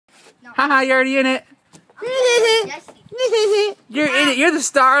Haha, you're already in it. You're in it. You're the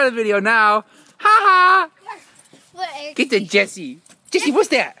star of the video now. Haha. Get the Jessie. Jessie, what's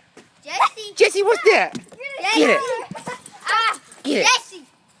that? Jessie. Jessie, what's that? Get it. Get it. Jessie.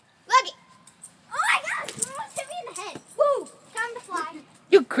 Look it. Oh my gosh, you almost hit me in the head. Woo. Time to fly.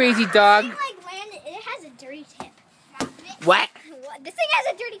 You crazy dog. It has a dirty tip. What? This thing has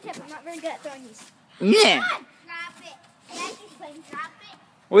a dirty tip. I'm not very good at throwing these. Yeah. Drop it. Jessie's playing drop it.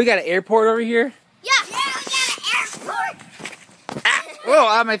 We got an airport over here. Yeah, we got an airport. Ah,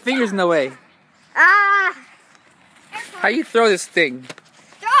 whoa, my finger's in the way. How you throw this thing?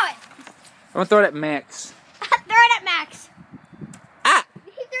 Throw it. I'm gonna throw it at Max. Throw it at Max. Ah!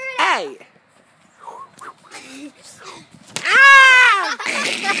 He threw it Hey! Ah!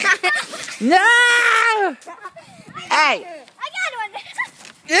 No! Hey! I got one.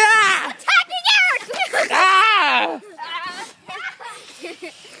 Yeah! Attacking Eric. Ah!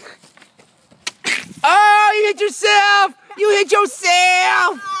 Oh, you hit yourself! You hit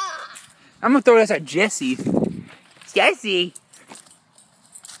yourself! I'm gonna throw this at Jessie. Jessie!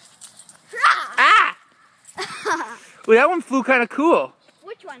 Ah! Well, that one flew kind of cool.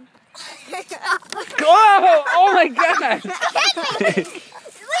 Which one? Oh! Oh my God!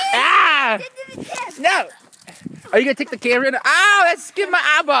 Ah! No! Are you gonna take the camera in? Ow! That skipped my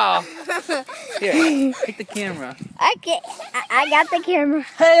eyeball! Here, take the camera. Okay, I got the camera.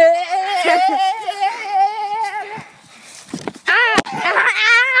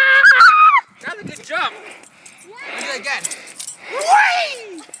 That was a good jump. Do it again.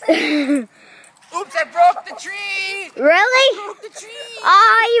 Whee! Oops, I broke the tree! Really? I broke the tree!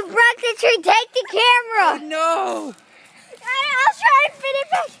 Oh, you broke the tree. Take the camera. Oh, no! I'll try and fit it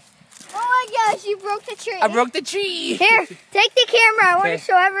back. Oh my gosh, you broke the tree. I broke the tree! Here, take the camera. I want Okay. to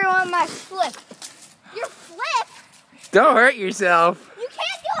show everyone my flip. Your flip? Don't hurt yourself. You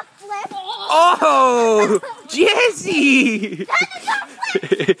can't do a flip. Oh! Jessie!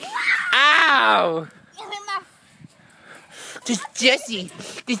 Ow! Just Jessie.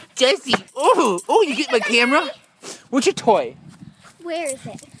 Just Jessie. Oh! Oh, you get my camera? Where's your toy? Where is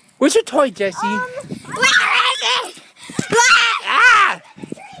it? Where's your toy, Jessie? Where is it? Ah!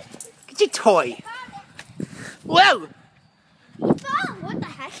 Get your toy. Whoa! Oh, what the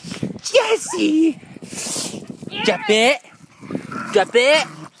heck? Jessie! Drop it. Drop it.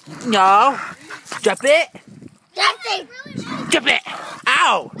 No. Drop it. Jessie! Drop it.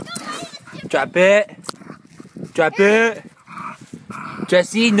 Ow! Drop it. Drop it.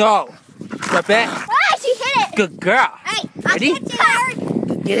 Jessie, no. Drop it. Ah, she hit it. Good girl. Hey, Ready? I'll get you,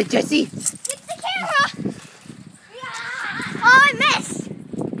 Eric. Get it, Jessie. Get the camera. Oh, I missed.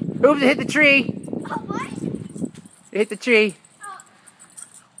 Oops, it hit the tree. Oh, what? It hit the tree.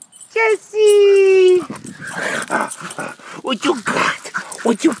 Jessie! What you got?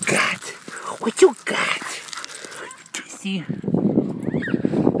 What you got? What you got? Jessie.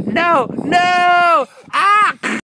 No! No!